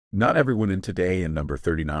Not everyone in today in number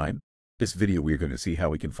 39. This video we're going to see how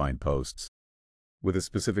we can find posts with a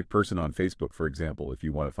specific person on Facebook, for example. If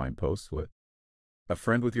you want to find posts with a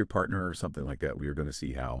friend, with your partner or something like that, we are going to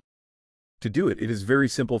see how to do it. It is very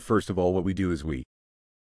simple. First of all, what we do is we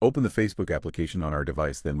open the Facebook application on our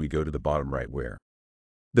device, then we go to the bottom right where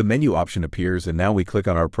the menu option appears, and now we click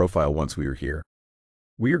on our profile. Once we are here,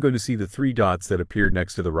 we are going to see the three dots that appear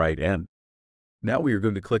next to the right end. Now we are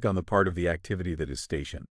going to click on the part of the activity that is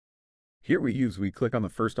station. Here we click on the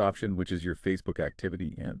first option, which is your Facebook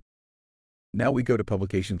activity, and now we go to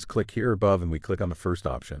publications, click here above, and we click on the first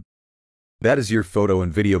option. That is your photo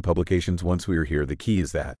and video publications. Once we are here, the key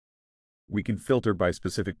is that we can filter by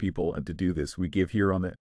specific people, and to do this, we give here on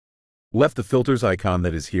the left the filters icon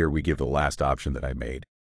that is here, we give the last option that I made,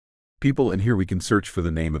 people, and here we can search for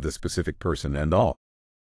the name of the specific person, and all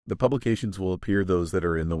the publications will appear, those that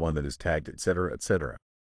are in the one that is tagged, etc., etc.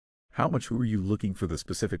 How much were you looking for the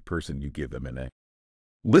specific person? You give them in a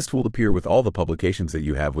list will appear with all the publications that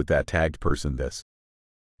you have with that tagged person. This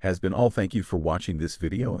has been all. Thank you for watching this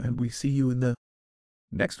video, and we see you in the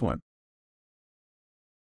next one.